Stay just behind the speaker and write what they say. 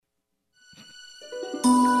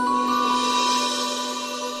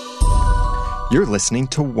You're listening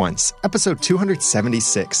to Once, episode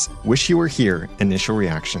 276, Wish You Were Here, Initial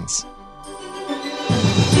Reactions.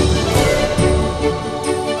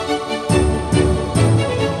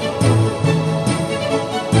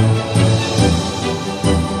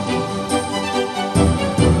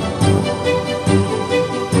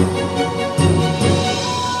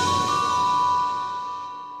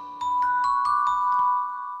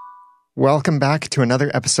 Welcome back to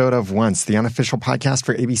another episode of Once, the unofficial podcast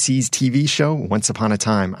for ABC's TV show, Once Upon a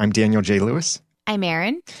Time. I'm Daniel J. Lewis. I'm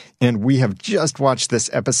Erin. And we have just watched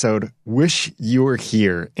this episode, Wish You Were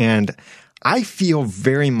Here. And I feel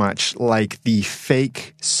very much like the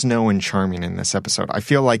fake Snow and Charming in this episode. I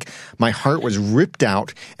feel like my heart was ripped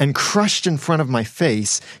out and crushed in front of my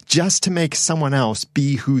face just to make someone else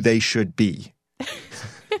be who they should be.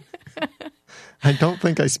 I don't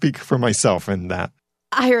think I speak for myself in that.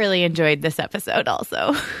 I really enjoyed this episode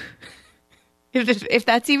also. If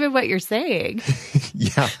that's even what you're saying.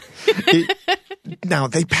 Yeah. Now,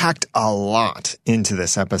 they packed a lot into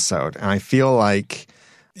this episode, and I feel like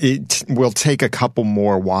it will take a couple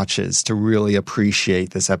more watches to really appreciate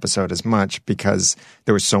this episode as much because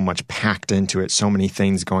there was so much packed into it, so many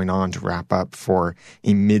things going on to wrap up for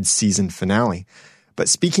a mid-season finale. But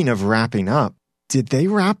speaking of wrapping up, did they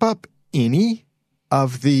wrap up any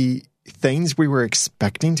of the things we were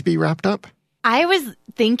expecting to be wrapped up? I was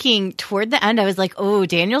thinking toward the end, I was like, oh,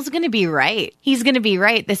 Daniel's going to be right. He's going to be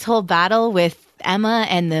right. This whole battle with Emma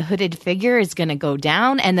and the hooded figure is going to go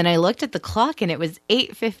down. And then I looked at the clock and it was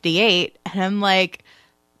 8:58. And I'm like,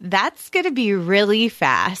 that's going to be really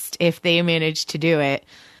fast if they manage to do it.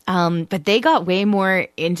 But they got way more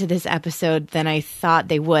into this episode than I thought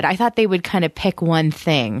they would. I thought they would kind of pick one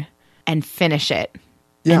thing and finish it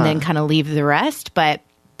and then kind of leave the rest. But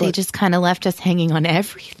they just kind of left us hanging on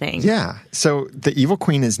everything. Yeah. So the Evil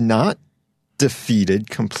Queen is not defeated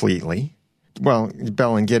completely. Well,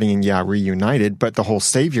 Belle and Gideon, reunited, but the whole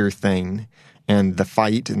Savior thing and the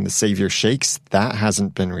fight and the Savior shakes, that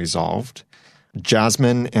hasn't been resolved.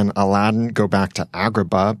 Jasmine and Aladdin go back to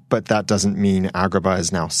Agrabah, but that doesn't mean Agrabah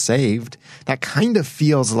is now saved. That kind of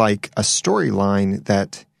feels like a storyline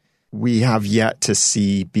that we have yet to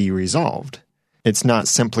see be resolved. It's not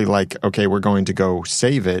simply like, okay, we're going to go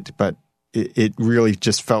save it, but it really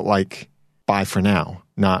just felt like bye for now,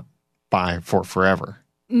 not bye for forever.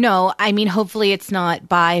 No, I mean, hopefully it's not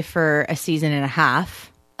bye for a season and a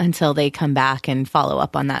half until they come back and follow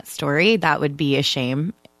up on that story. That would be a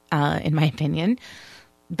shame, in my opinion.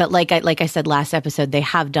 But like I said last episode, they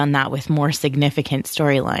have done that with more significant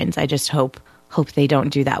storylines. I just hope they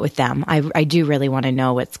don't do that with them. I do really want to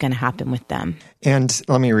know what's going to happen with them. And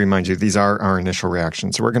let me remind you, these are our initial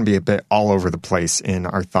reactions. So we're going to be a bit all over the place in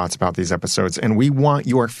our thoughts about these episodes. And we want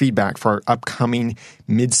your feedback for our upcoming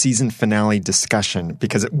mid-season finale discussion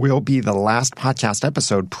because it will be the last podcast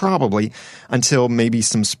episode probably until maybe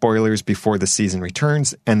some spoilers before the season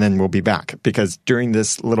returns. And then we'll be back because during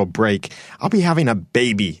this little break, I'll be having a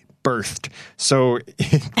baby birthed. So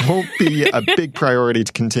it won't be a big priority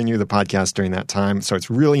to continue the podcast during that time. So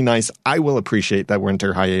it's really nice. I will appreciate that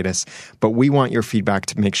winter hiatus, but we want your feedback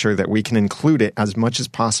to make sure that we can include it as much as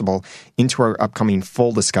possible into our upcoming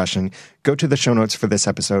full discussion. Go to the show notes for this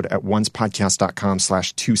episode at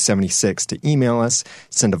oncepodcast.com/276 to email us,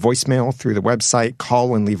 send a voicemail through the website,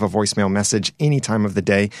 call and leave a voicemail message any time of the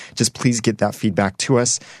day. Just please get that feedback to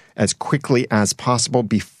us as quickly as possible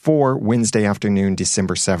before Wednesday afternoon,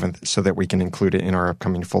 December 7th, so that we can include it in our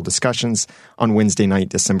upcoming full discussions on Wednesday night,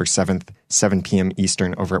 December 7th, 7 p.m.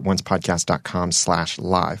 Eastern over at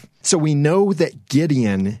oncepodcast.com/live. So we know that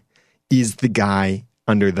Gideon is the guy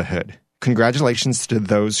under the hood. Congratulations to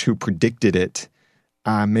those who predicted it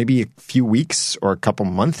maybe a few weeks or a couple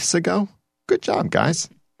months ago. Good job, guys.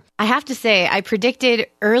 I have to say, I predicted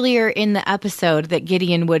earlier in the episode that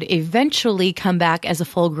Gideon would eventually come back as a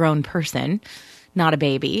full-grown person, not a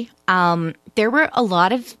baby. There were a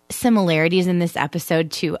lot of similarities in this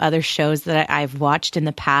episode to other shows that I've watched in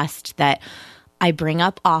the past that I bring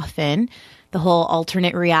up often. The whole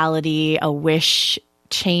alternate reality, a wish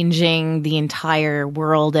changing the entire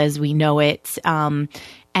world as we know it. And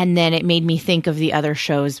then it made me think of the other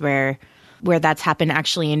shows where that's happened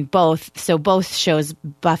actually in both. So both shows,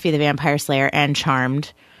 Buffy the Vampire Slayer and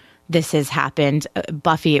Charmed, this has happened.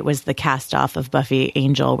 Buffy, it was the cast off of Buffy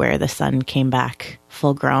Angel where the son came back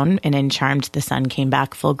full grown, and in Charmed, the son came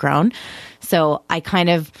back full grown. So I kind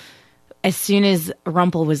of, as soon as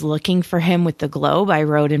Rumple was looking for him with the globe, I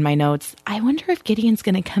wrote in my notes, I wonder if Gideon's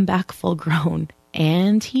going to come back full grown.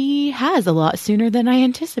 And he has a lot sooner than I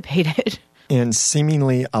anticipated. And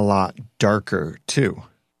seemingly a lot darker, too.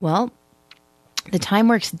 Well, the time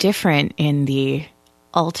works different in the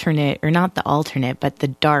alternate, or not the alternate, but the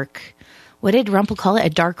dark, what did Rumpel call it? A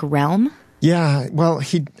dark realm? Yeah, well,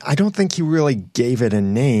 I don't think he really gave it a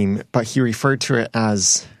name, but he referred to it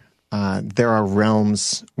as there are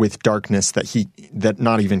realms with darkness that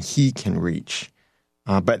not even he can reach.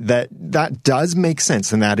 But that does make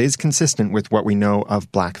sense, and that is consistent with what we know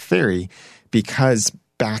of Black Fairy, because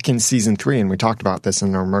back in season 3, and we talked about this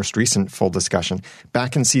in our most recent full discussion,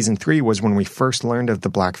 back in season 3 was when we first learned of the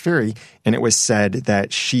Black Fairy, and it was said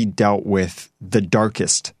that she dealt with the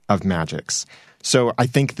darkest of magics. So I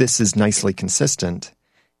think this is nicely consistent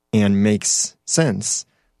and makes sense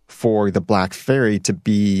for the Black Fairy to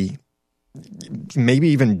be maybe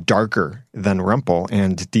even darker than Rumpel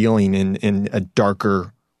and dealing in a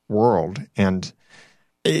darker world. And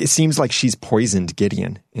it seems like she's poisoned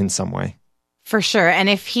Gideon in some way. For sure. And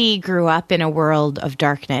if he grew up in a world of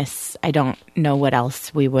darkness, I don't know what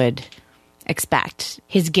else we would expect.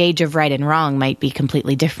 His gauge of right and wrong might be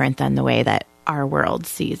completely different than the way that our world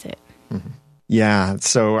sees it. Mm-hmm. Yeah,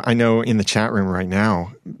 so I know in the chat room right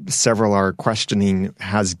now, several are questioning,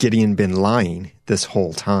 has Gideon been lying this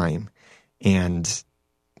whole time? And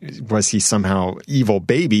was he somehow evil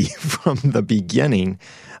baby from the beginning?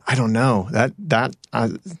 I don't know. That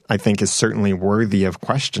I think is certainly worthy of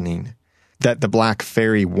questioning. That the Black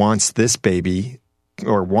Fairy wants this baby,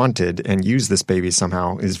 or wanted and used this baby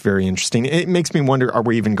somehow, is very interesting. It makes me wonder, are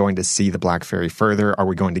we even going to see the Black Fairy further? Are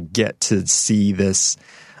we going to get to see this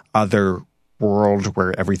other world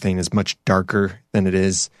where everything is much darker than it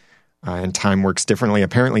is? And time works differently.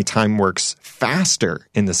 Apparently, time works faster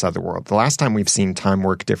in this other world. The last time we've seen time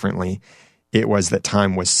work differently, it was that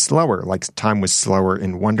time was slower. Like time was slower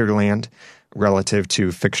in Wonderland relative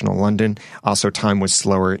to fictional London. Also, time was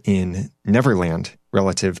slower in Neverland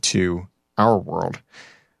relative to our world.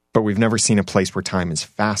 But we've never seen a place where time is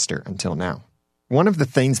faster until now. One of the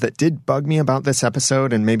things that did bug me about this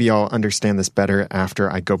episode, and maybe I'll understand this better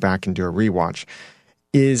after I go back and do a rewatch,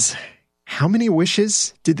 is how many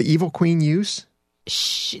wishes did the Evil Queen use?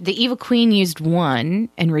 The Evil Queen used 1,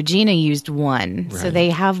 and Regina used 1. Right. So they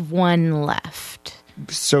have 1 left.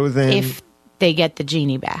 So then, if they get the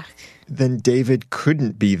genie back, then David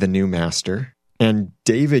couldn't be the new master. And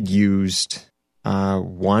David used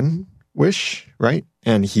 1 wish, right?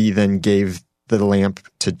 And he then gave the lamp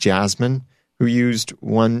to Jasmine, who used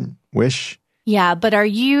 1 wish. Yeah, but are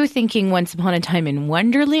you thinking Once Upon a Time in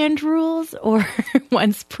Wonderland rules or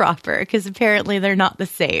Once Proper? Because apparently they're not the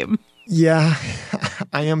same. Yeah,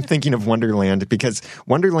 I am thinking of Wonderland, because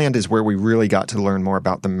Wonderland is where we really got to learn more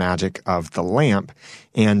about the magic of the lamp,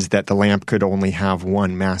 and that the lamp could only have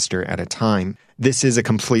 1 master at a time. This is a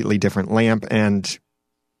completely different lamp, and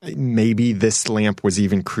maybe this lamp was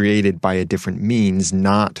even created by a different means,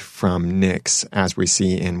 not from Nyx, as we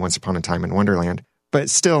see in Once Upon a Time in Wonderland. But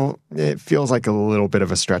still, it feels like a little bit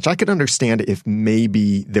of a stretch. I could understand if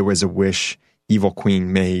maybe there was a wish Evil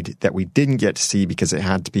Queen made that we didn't get to see because it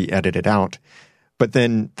had to be edited out. But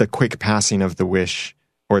then the quick passing of the wish,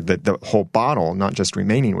 or the whole bottle, not just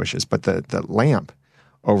remaining wishes, but the lamp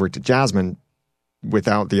over to Jasmine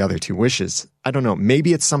without the other 2 wishes. I don't know.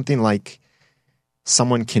 Maybe it's something like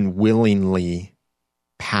someone can willingly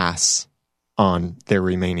pass on their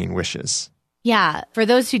remaining wishes. Yeah. For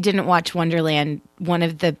those who didn't watch Wonderland, one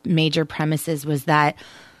of the major premises was that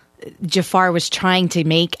Jafar was trying to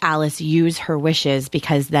make Alice use her wishes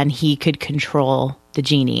because then he could control the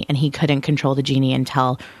genie, and he couldn't control the genie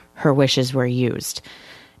until her wishes were used.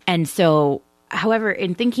 And so, however,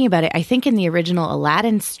 in thinking about it, I think in the original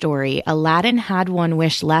Aladdin story, Aladdin had 1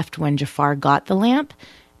 wish left when Jafar got the lamp,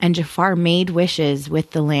 and Jafar made wishes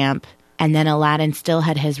with the lamp, and then Aladdin still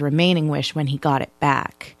had his remaining wish when he got it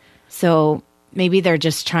back. So maybe they're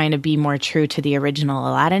just trying to be more true to the original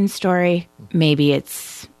Aladdin story. Maybe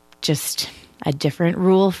it's just a different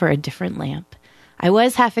rule for a different lamp. I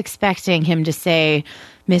was half expecting him to say,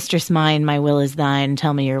 "Mistress mine, my will is thine,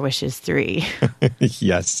 tell me your wishes 3.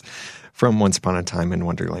 Yes, from Once Upon a Time in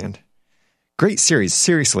Wonderland. Great series.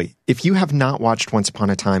 Seriously, if you have not watched Once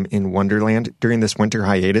Upon a Time in Wonderland during this winter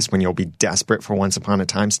hiatus when you'll be desperate for Once Upon a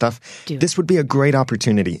Time stuff, this would be a great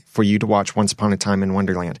opportunity for you to watch Once Upon a Time in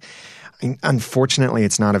Wonderland. Unfortunately,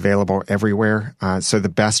 it's not available everywhere. So the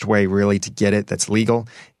best way really to get it that's legal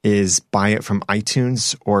is buy it from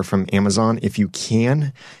iTunes or from Amazon if you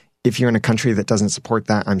can. If you're in a country that doesn't support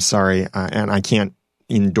that, I'm sorry. And I can't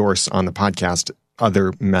endorse on the podcast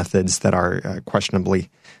other methods that are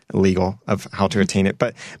questionably illegal of how to attain it.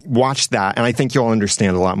 But watch that, and I think you'll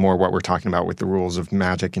understand a lot more what we're talking about with the rules of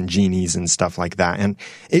magic and genies and stuff like that. And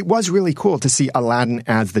it was really cool to see Aladdin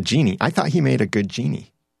as the genie. I thought he made a good genie.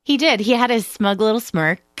 He did. He had his smug little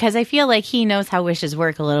smirk, because I feel like he knows how wishes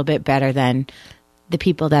work a little bit better than the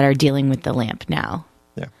people that are dealing with the lamp now.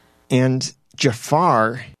 Yeah. And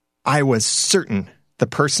Jafar, I was certain the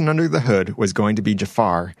person under the hood was going to be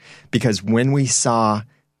Jafar, because when we saw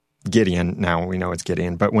Gideon, now we know it's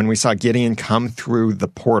Gideon, but when we saw Gideon come through the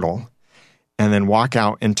portal and then walk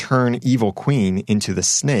out and turn Evil Queen into the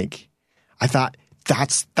snake, I thought,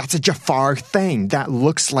 that's a Jafar thing. That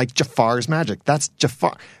looks like Jafar's magic. That's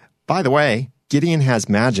Jafar. By the way, Gideon has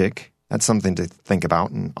magic. That's something to think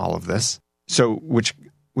about in all of this. So, which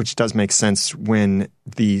does make sense when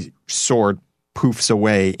the sword poofs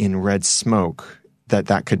away in red smoke,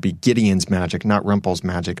 that could be Gideon's magic, not Rumpel's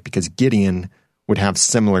magic, because Gideon would have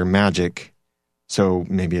similar magic. So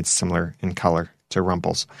maybe it's similar in color to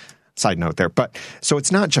Rumpel's. Side note there. But so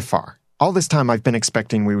it's not Jafar. All this time I've been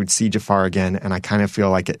expecting we would see Jafar again, and I kind of feel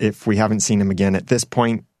like if we haven't seen him again at this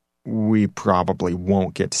point, we probably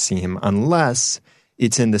won't get to see him unless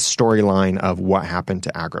it's in the storyline of what happened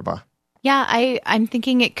to Agrabah. Yeah, I'm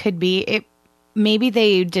thinking it could be. Maybe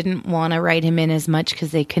they didn't want to write him in as much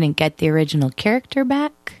because they couldn't get the original character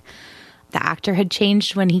back. The actor had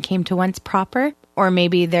changed when he came to Once Proper. Or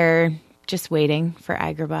maybe they're just waiting for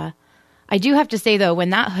Agrabah. I do have to say, though,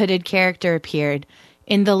 when that hooded character appeared,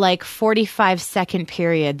 in the 45-second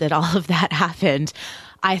period that all of that happened,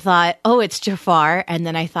 I thought, oh, it's Jafar. And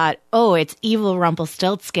then I thought, oh, it's evil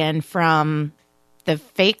Rumpelstiltskin from the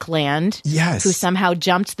fake land. Yes. Who somehow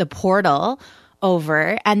jumped the portal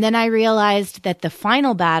over. And then I realized that the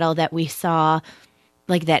final battle that we saw,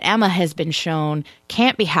 that Emma has been shown,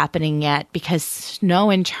 can't be happening yet because Snow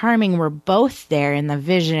and Charming were both there in the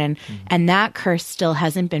vision, and that curse still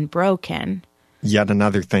hasn't been broken. Yet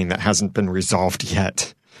another thing that hasn't been resolved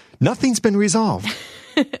yet. Nothing's been resolved.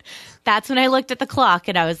 That's when I looked at the clock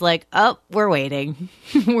and I was like, oh, we're waiting.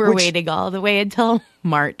 We're waiting all the way until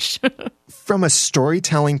March. From a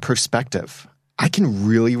storytelling perspective, I can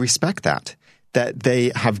really respect that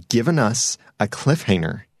they have given us a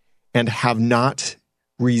cliffhanger and have not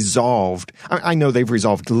resolved. I know they've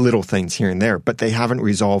resolved little things here and there, but they haven't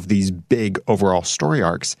resolved these big overall story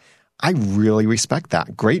arcs. I really respect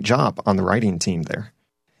that. Great job on the writing team there.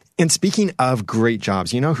 And speaking of great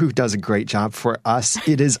jobs, you know who does a great job for us?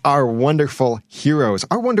 It is our wonderful heroes.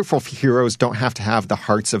 Our wonderful heroes don't have to have the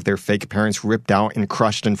hearts of their fake parents ripped out and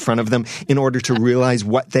crushed in front of them in order to realize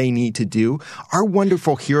what they need to do. Our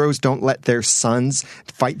wonderful heroes don't let their sons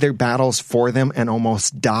fight their battles for them and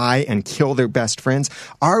almost die and kill their best friends.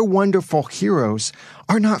 Our wonderful heroes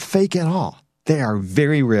are not fake at all. They are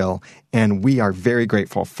very real, and we are very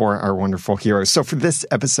grateful for our wonderful heroes. So for this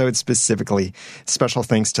episode specifically, special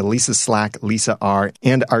thanks to Lisa Slack, Lisa R.,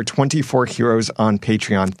 and our 24 heroes on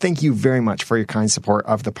Patreon. Thank you very much for your kind support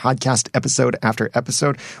of the podcast episode after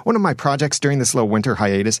episode. One of my projects during this little winter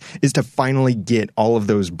hiatus is to finally get all of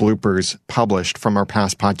those bloopers published from our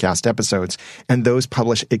past podcast episodes, and those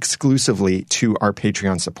published exclusively to our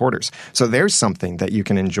Patreon supporters. So there's something that you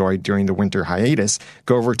can enjoy during the winter hiatus.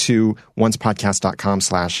 Go over to oncepodcast.com/hero,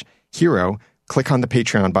 click on the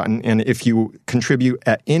Patreon button, and if you contribute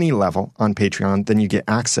at any level on Patreon, then you get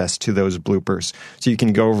access to those bloopers. So you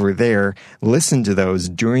can go over there, listen to those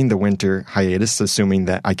during the winter hiatus, assuming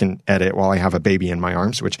that I can edit while I have a baby in my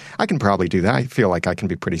arms, which I can probably do that. I feel like I can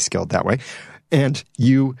be pretty skilled that way. And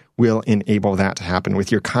you will enable that to happen.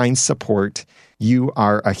 With your kind support, you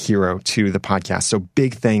are a hero to the podcast. So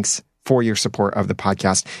big thanks for your support of the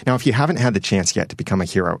podcast. Now, if you haven't had the chance yet to become a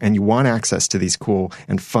hero and you want access to these cool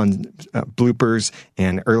and fun bloopers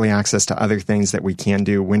and early access to other things that we can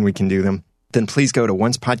do when we can do them, then please go to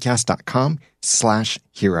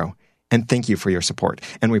oncepodcast.com/hero. And thank you for your support.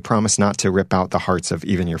 And we promise not to rip out the hearts of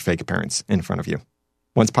even your fake parents in front of you.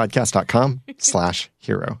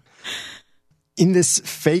 oncepodcast.com/hero. In this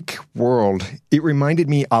fake world, it reminded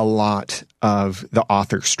me a lot of the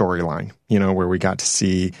author storyline, where we got to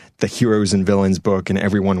see the heroes and villains book and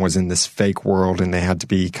everyone was in this fake world and they had to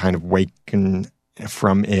be kind of wakened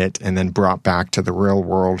from it and then brought back to the real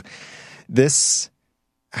world. This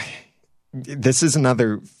is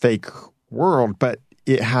another fake world, but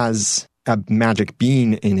it has a magic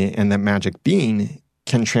being in it, and that magic being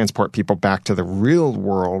can transport people back to the real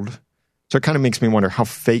world. So it kind of makes me wonder, how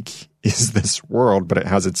fake is this world? But it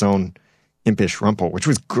has its own impish Rumpel, which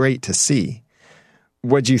was great to see.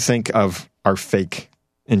 What do you think of our fake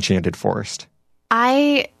enchanted forest?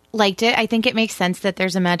 I liked it. I think it makes sense that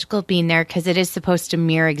there's a magical being there because it is supposed to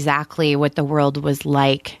mirror exactly what the world was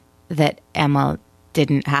like that Emma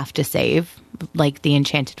didn't have to save, like the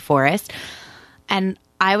enchanted forest. And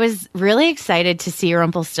I was really excited to see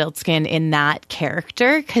Rumpelstiltskin in that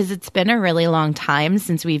character because it's been a really long time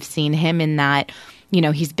since we've seen him in that,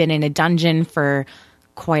 he's been in a dungeon for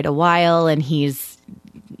quite a while and he's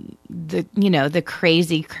the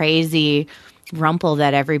crazy Rumple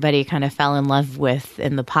that everybody kind of fell in love with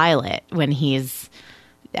in the pilot when he's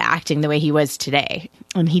acting the way he was today.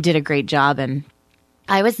 And he did a great job. And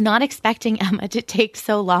I was not expecting Emma to take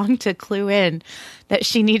so long to clue in that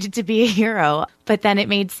she needed to be a hero. But then it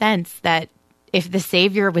made sense that if the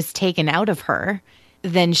savior was taken out of her,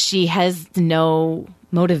 then she has no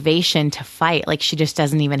motivation to fight. Like, she just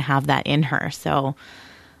doesn't even have that in her. So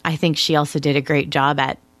I think she also did a great job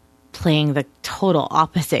at playing the total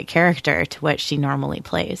opposite character to what she normally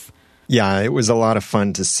plays. Yeah, it was a lot of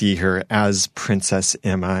fun to see her as Princess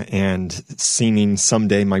Emma and singing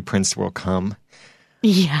 "Someday My Prince Will Come."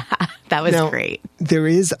 Yeah, that was great. There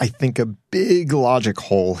is, I think, a big logic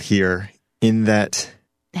hole here in that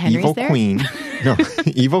Evil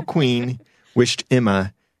Queen wished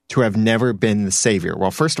Emma to have never been the savior.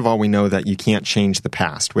 Well, first of all, we know that you can't change the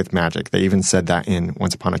past with magic. They even said that in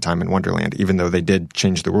Once Upon a Time in Wonderland, even though they did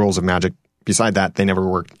change the rules of magic. Beside that, they never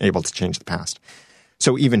were able to change the past.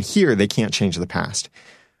 So even here, they can't change the past.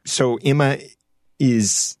 So Emma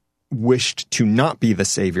is wished to not be the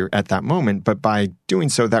savior at that moment, but by doing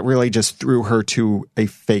so, that really just threw her to a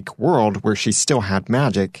fake world where she still had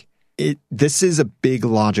magic. This is a big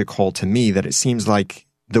logic hole to me, that it seems like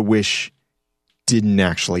the wish didn't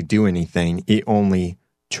actually do anything. It only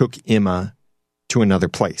took Emma to another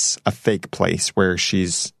place, a fake place where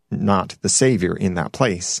she's not the savior in that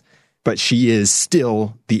place. But she is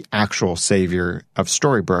still the actual savior of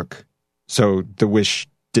Storybrooke. So the wish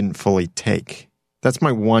didn't fully take. That's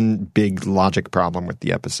my one big logic problem with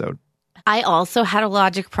the episode. I also had a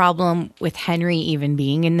logic problem with Henry even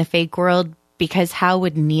being in the fake world, because how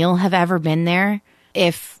would Neil have ever been there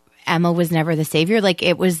if Emma was never the savior? Like,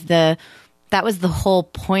 that was the whole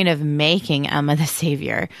point of making Emma the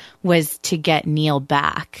savior, was to get Neil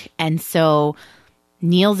back. And so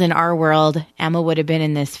Neil's in our world, Emma would have been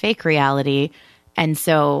in this fake reality. And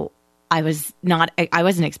so I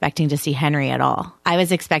wasn't expecting to see Henry at all. I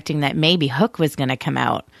was expecting that maybe Hook was going to come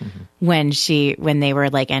out when they were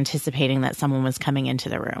like anticipating that someone was coming into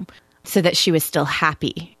the room, so that she was still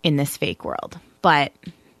happy in this fake world. But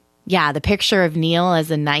yeah, the picture of Neil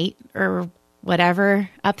as a knight or whatever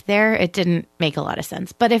up there, it didn't make a lot of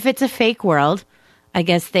sense. But if it's a fake world, I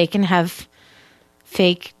guess they can have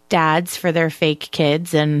fake dads for their fake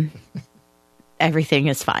kids and everything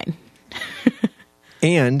is fine.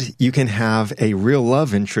 And you can have a real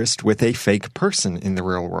love interest with a fake person in the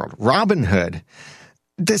real world. Robin Hood.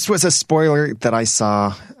 This was a spoiler that I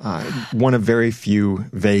saw, one of very few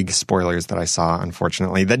vague spoilers that I saw,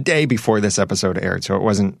 unfortunately, the day before this episode aired. So it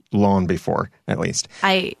wasn't long before, at least.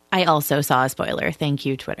 I also saw a spoiler. Thank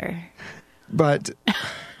you, Twitter. But,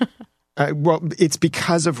 well, it's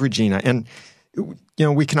because of Regina. And,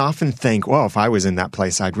 we can often think, well, if I was in that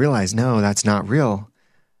place, I'd realize, no, that's not real.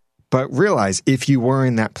 But realize, if you were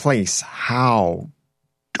in that place, how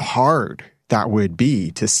hard that would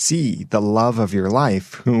be to see the love of your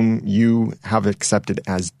life, whom you have accepted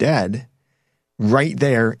as dead, right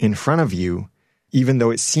there in front of you. Even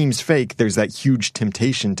though it seems fake, there's that huge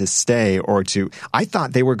temptation to stay or to... I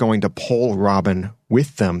thought they were going to pull Robin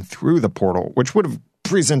with them through the portal, which would have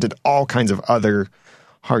presented all kinds of other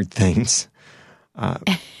hard things.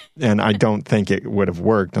 And I don't think it would have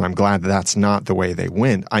worked, and I'm glad that's not the way they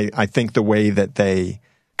went. I think the way that they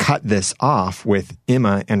cut this off with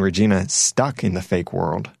Emma and Regina stuck in the fake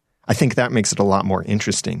world, I think that makes it a lot more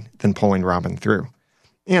interesting than pulling Robin through.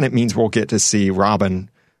 And it means we'll get to see Robin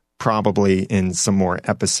probably in some more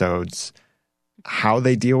episodes. How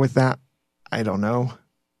they deal with that, I don't know.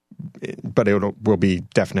 But it will be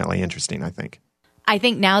definitely interesting, I think. I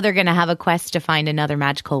think now they're going to have a quest to find another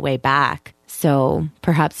magical way back. So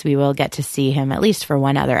perhaps we will get to see him at least for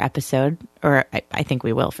one other episode, or I think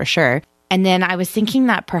we will for sure. And then I was thinking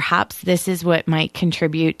that perhaps this is what might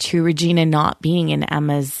contribute to Regina not being in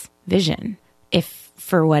Emma's vision. If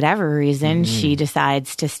for whatever reason she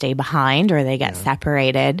decides to stay behind or they get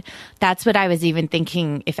separated, that's what I was even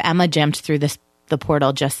thinking. If Emma jumped through the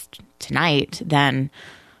portal just tonight, then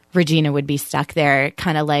Regina would be stuck there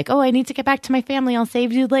kind of like, oh, I need to get back to my family. I'll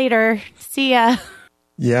save you later. See ya.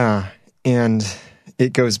 Yeah. And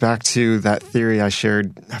it goes back to that theory I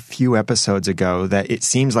shared a few episodes ago that it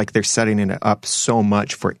seems like they're setting it up so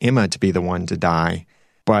much for Emma to be the one to die.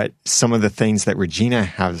 But some of the things that Regina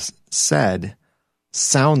has said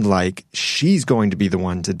sound like she's going to be the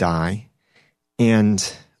one to die.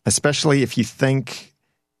 And especially if you think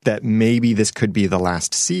that maybe this could be the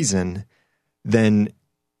last season, then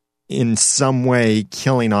in some way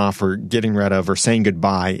killing off or getting rid of or saying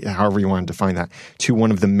goodbye, however you want to define that, to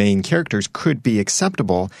one of the main characters could be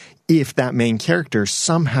acceptable if that main character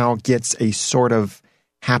somehow gets a sort of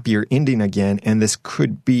happier ending again, and this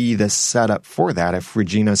could be the setup for that if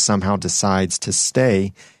Regina somehow decides to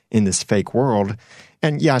stay in this fake world.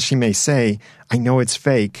 And yeah, she may say, I know it's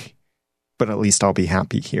fake, but at least I'll be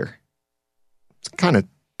happy here. It's kind of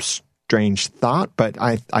strange thought, but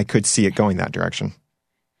I could see it going that direction.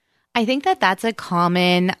 I think that that's a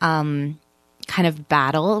common kind of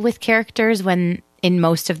battle with characters when in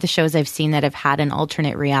most of the shows I've seen that have had an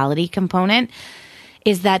alternate reality component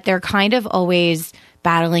is that they're kind of always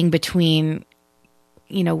battling between,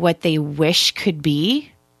 you know, what they wish could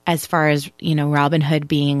be as far as, you know, Robin Hood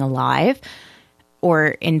being alive. Or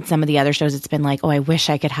in some of the other shows, it's been like, oh, I wish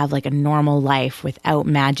I could have like a normal life without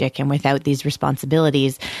magic and without these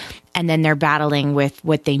responsibilities. And then they're battling with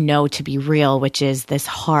what they know to be real, which is this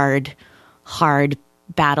hard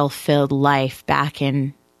battle-filled life back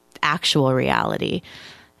in actual reality.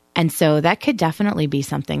 And so that could definitely be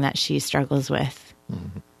something that she struggles with.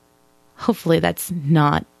 Mm-hmm. Hopefully that's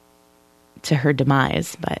not to her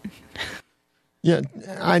demise, but... Yeah,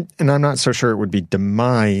 and I'm not so sure it would be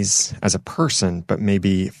demise as a person, but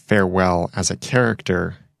maybe farewell as a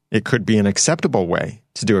character. It could be an acceptable way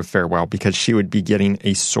to do a farewell because she would be getting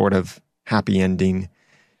a sort of happy ending.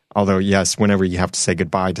 Although, yes, whenever you have to say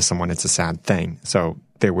goodbye to someone, it's a sad thing. So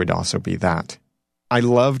there would also be that. I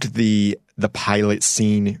loved the pilot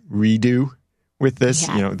scene redo with this,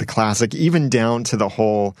 you know, the classic, even down to the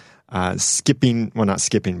whole... gliding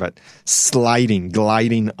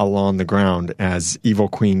along the ground as Evil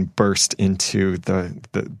Queen burst into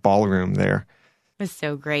the ballroom there. It was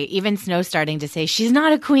so great. Even Snow starting to say, she's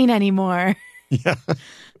not a queen anymore. Yeah.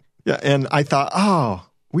 And I thought, oh,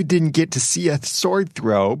 we didn't get to see a sword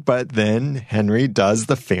throw, but then Henry does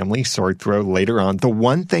the family sword throw later on. The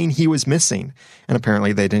one thing he was missing, and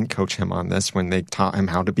apparently they didn't coach him on this when they taught him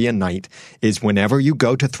how to be a knight, is whenever you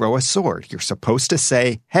go to throw a sword, you're supposed to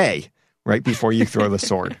say, hey, right before you throw the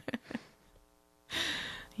sword.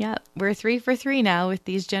 Yeah, we're 3 for 3 now with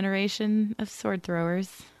these generation of sword throwers.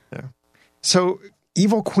 Yeah. So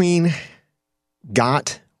Evil Queen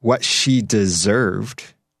got what she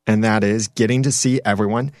deserved, and that is getting to see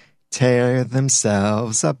everyone tear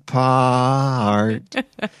themselves apart.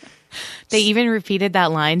 They even repeated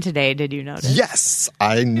that line today. Did you notice? Yes,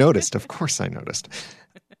 I noticed. Of course I noticed.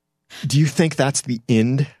 Do you think that's the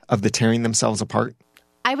end of the tearing themselves apart?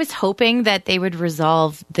 I was hoping that they would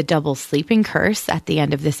resolve the double sleeping curse at the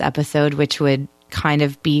end of this episode, which would kind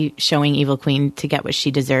of be showing Evil Queen to get what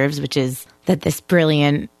she deserves, which is that this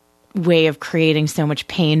brilliant way of creating so much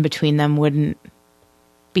pain between them wouldn't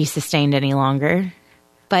be sustained any longer.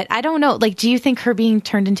 But I don't know. Like, do you think her being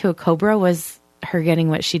turned into a cobra was her getting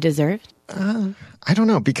what she deserved? I don't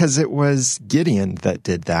know, because it was Gideon that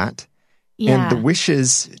did that. Yeah. And the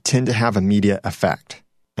wishes tend to have immediate effect.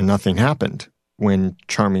 And nothing happened when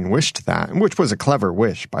Charming wished that, which was a clever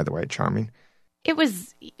wish, by the way, Charming. It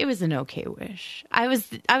was an okay wish. I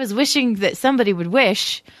was wishing that somebody would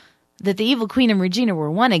wish that the Evil Queen and Regina were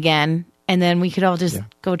one again, and then we could all just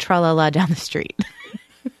go tra-la-la down the street.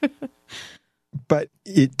 But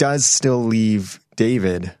it does still leave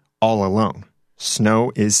David all alone.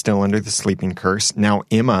 Snow is still under the sleeping curse. Now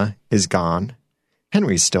Emma is gone.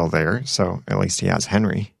 Henry's still there, so at least he has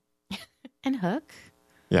Henry. And Hook.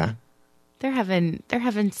 Yeah. They're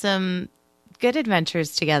having some good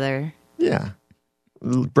adventures together. Yeah.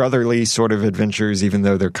 Brotherly sort of adventures, even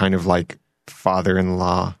though they're kind of like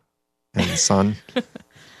father-in-law and son.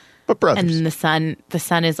 But brothers. And the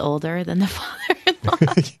son is older than the father-in-law.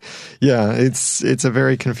 Yeah, it's a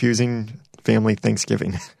very confusing family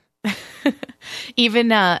Thanksgiving. Even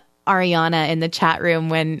Ariana in the chat room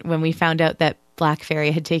when we found out that Black Fairy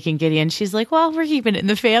had taken Gideon, she's like, well, we're keeping it in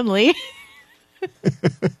the family.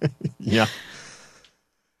 Yeah.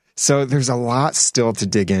 So there's a lot still to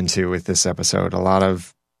dig into with this episode, a lot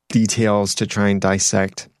of details to try and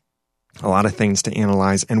dissect, a lot of things to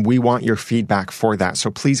analyze, and we want your feedback for that.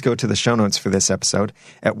 So please go to the show notes for this episode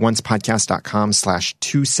at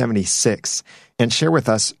oncepodcast.com/276 and share with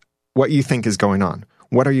us what you think is going on.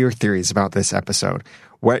 What are your theories about this episode?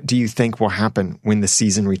 What do you think will happen when the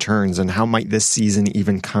season returns, and how might this season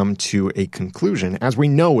even come to a conclusion? As we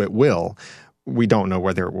know it will. We don't know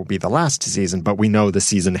whether it will be the last season, but we know the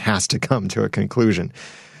season has to come to a conclusion.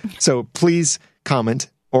 So please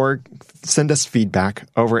comment or send us feedback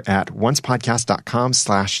over at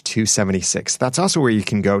oncepodcast.com/276. That's also where you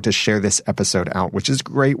can go to share this episode out, which is a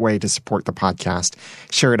great way to support the podcast.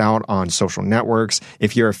 Share it out on social networks.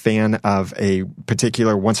 If you're a fan of a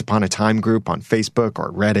particular Once Upon a Time group on Facebook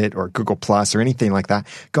or Reddit or Google Plus or anything like that,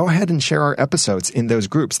 go ahead and share our episodes in those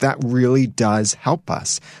groups. That really does help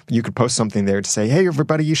us. You could post something there to say, hey,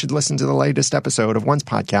 everybody, you should listen to the latest episode of Once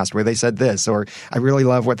Podcast where they said this, or I really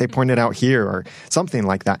love what they pointed out here, or something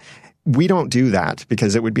like that. We don't do that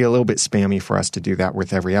because it would be a little bit spammy for us to do that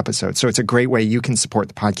with every episode. So it's a great way you can support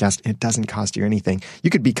the podcast. It doesn't cost you anything. You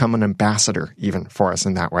could become an ambassador even for us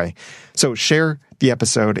in that way. So share the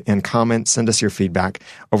episode and comment, send us your feedback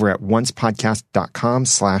over at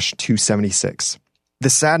oncepodcast.com/276. The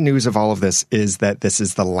sad news of all of this is that this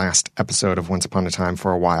is the last episode of Once Upon a Time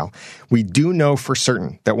for a while. We do know for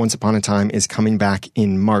certain that Once Upon a Time is coming back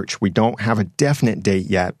in March. We don't have a definite date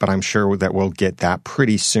yet, but I'm sure that we'll get that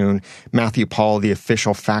pretty soon. Matthew Paul, the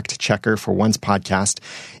official fact checker for Once Podcast,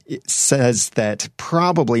 says that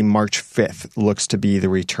probably March 5th looks to be the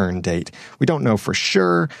return date. We don't know for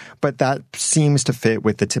sure, but that seems to fit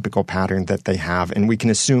with the typical pattern that they have, and we can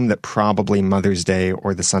assume that probably Mother's Day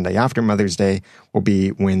or the Sunday after Mother's Day will be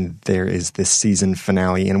when there is this season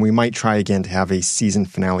finale, and we might try again to have a season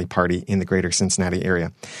finale party in the greater Cincinnati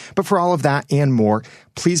area. But for all of that and more,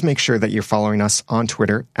 please make sure that you're following us on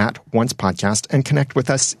Twitter at Once Podcast and connect with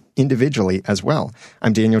us individually as well.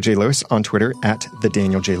 I'm Daniel J. Lewis on Twitter at the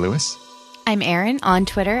Daniel J. Lewis. I'm Erin on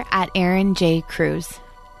Twitter at Erin J. Cruz.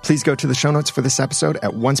 Please go to the show notes for this episode at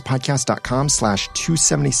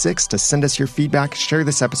oncepodcast.com/276 to send us your feedback, share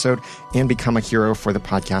this episode, and become a hero for the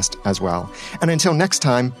podcast as well. And until next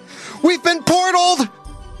time, we've been portaled!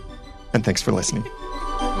 And thanks for listening.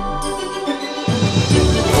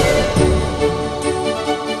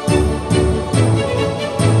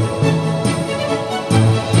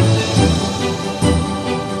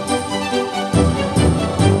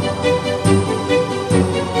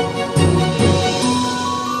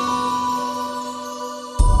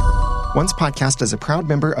 Once Podcast is a proud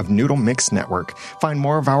member of Noodle Mix Network. Find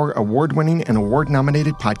more of our award-winning and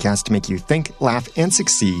award-nominated podcasts to make you think, laugh, and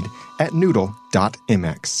succeed at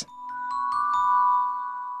noodle.mx.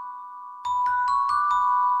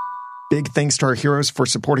 Big thanks to our heroes for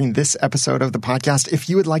supporting this episode of the podcast. If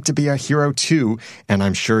you would like to be a hero too, and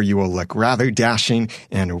I'm sure you will look rather dashing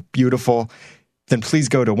and beautiful, then please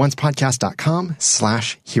go to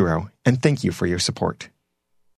oncepodcast.com/hero, and thank you for your support.